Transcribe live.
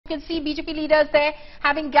You can see BJP leaders there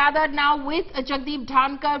having gathered now with Jagdeep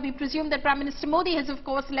Dhankhar. We presume that Prime Minister Modi has of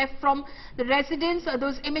course left from the residence.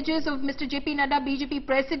 Those images of Mr. JP Nadda, BJP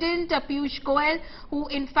President, Piyush Goyal, who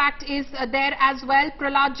in fact is there as well,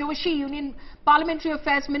 Prahlad Joshi, Union Parliamentary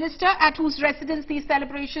Affairs Minister, at whose residence these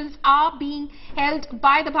celebrations are being held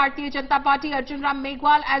by the Bharatiya Janata Party, Arjun Ram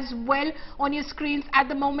Meghwal as well on your screens at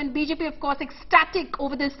the moment. BJP of course ecstatic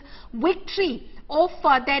over this victory of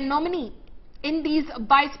their nominee in these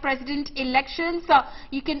vice president elections.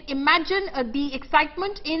 You can imagine the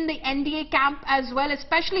excitement in the NDA camp as well,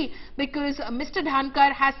 especially because Mr.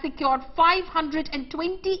 Dhankhar has secured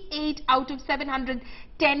 528 out of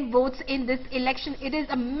 710 votes in this election. It is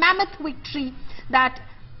a mammoth victory that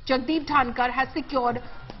Jagdeep Dhankhar has secured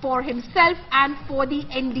for himself and for the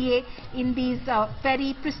NDA in these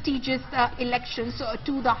very prestigious elections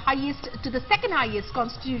to the second highest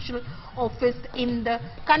constitutional office in the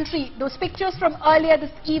country. Those pictures from earlier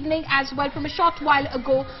this evening as well, from a short while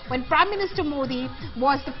ago, when Prime Minister Modi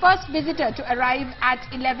was the first visitor to arrive at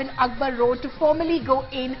 11 Akbar Road to formally go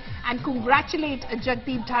in and congratulate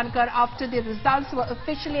Jagdeep Dhankhar after the results were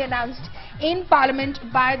officially announced in Parliament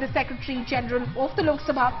by the Secretary General of the Lok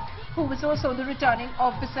Sabha, who was also the returning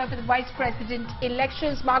officer for the Vice President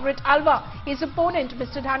elections. Margaret Alva, his opponent,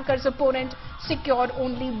 Mr. Dhankhar's opponent, secured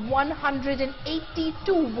only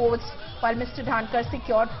 182 votes, while Mr. Dhankhar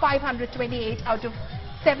secured 528 out of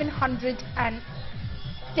 710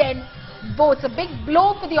 votes. A big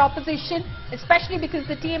blow for the opposition, especially because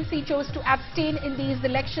the TMC chose to abstain in these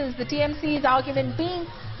elections. The TMC's argument being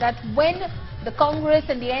that when the Congress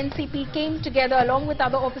and the NCP came together along with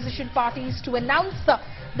other opposition parties to announce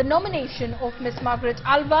the nomination of Ms. Margaret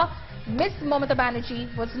Alva, Ms. Mamata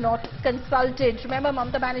Banerjee was not consulted. Remember,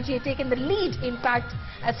 Mamata Banerjee had taken the lead, in fact,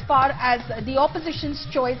 as far as the opposition's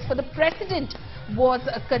choice for the president was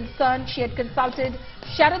concerned. She had consulted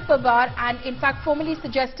Sharad Pawar and in fact formally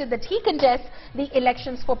suggested that he contest the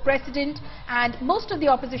elections for president, and most of the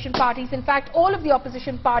opposition parties, in fact all of the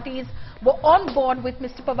opposition parties, were on board with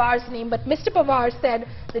Mr. Pawar's name, but Mr. Pawar said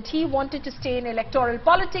that he wanted to stay in electoral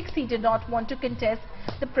politics. He did not want to contest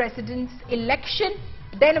the president's election.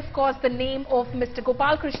 Then of course the name of Mr.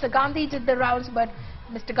 Gopal Krishna Gandhi did the rounds, but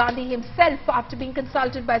Mr. Gandhi himself, after being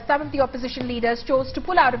consulted by some of the opposition leaders, chose to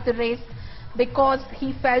pull out of the race because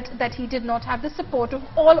he felt that he did not have the support of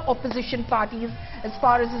all opposition parties as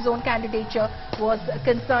far as his own candidature was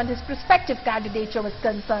concerned, his prospective candidature was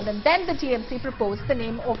concerned. And then the TMC proposed the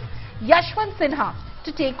name of Yashwant Sinha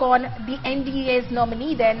to take on the NDA's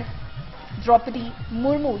nominee, then Draupadi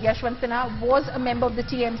Murmu. Yashwant Sinha was a member of the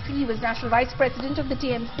TMC. He was National Vice President of the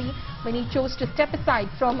TMC when he chose to step aside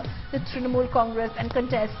from the Trinamool Congress and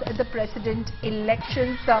contest the president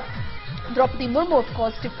elections. Draupadi Murmu, of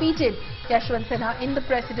course, defeated Yashwant Sinha in the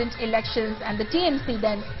president elections, and the TMC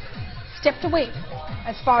then stepped away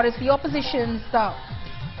as far as the opposition's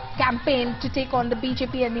campaign to take on the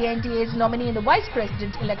BJP and the NDA's nominee in the vice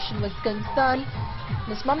president election was concerned.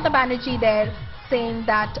 Ms. Mamata Banerjee there saying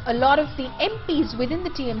that a lot of the MPs within the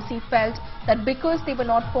TMC felt that because they were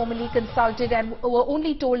not formally consulted and were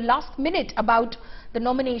only told last minute about the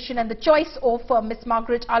nomination and the choice of Ms.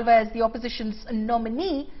 Margaret Alva as the opposition's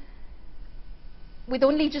nominee, with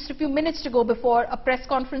only just a few minutes to go before a press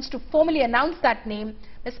conference to formally announce that name,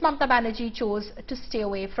 Ms. Mamata Banerjee chose to stay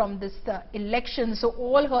away from this election. So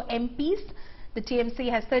all her MPs, the TMC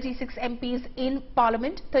has 36 MPs in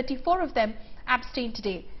Parliament, 34 of them abstained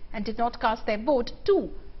today and did not cast their vote. Two,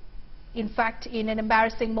 in fact, in an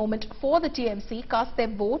embarrassing moment for the TMC, cast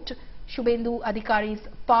their vote. Shubhendu Adhikari's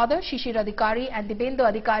father, Shishir Adhikari, and Dibyendu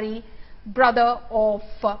Adhikari, brother of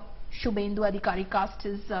Shubhendu Adhikari, cast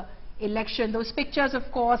his election. Those pictures, of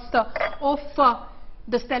course, of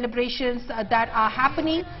the celebrations that are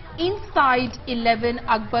happening inside 11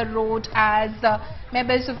 Akbar Road as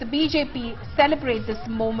members of the BJP celebrate this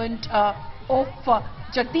moment of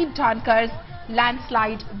Jagdeep Dhankhar's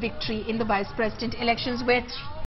landslide victory in the vice president elections, which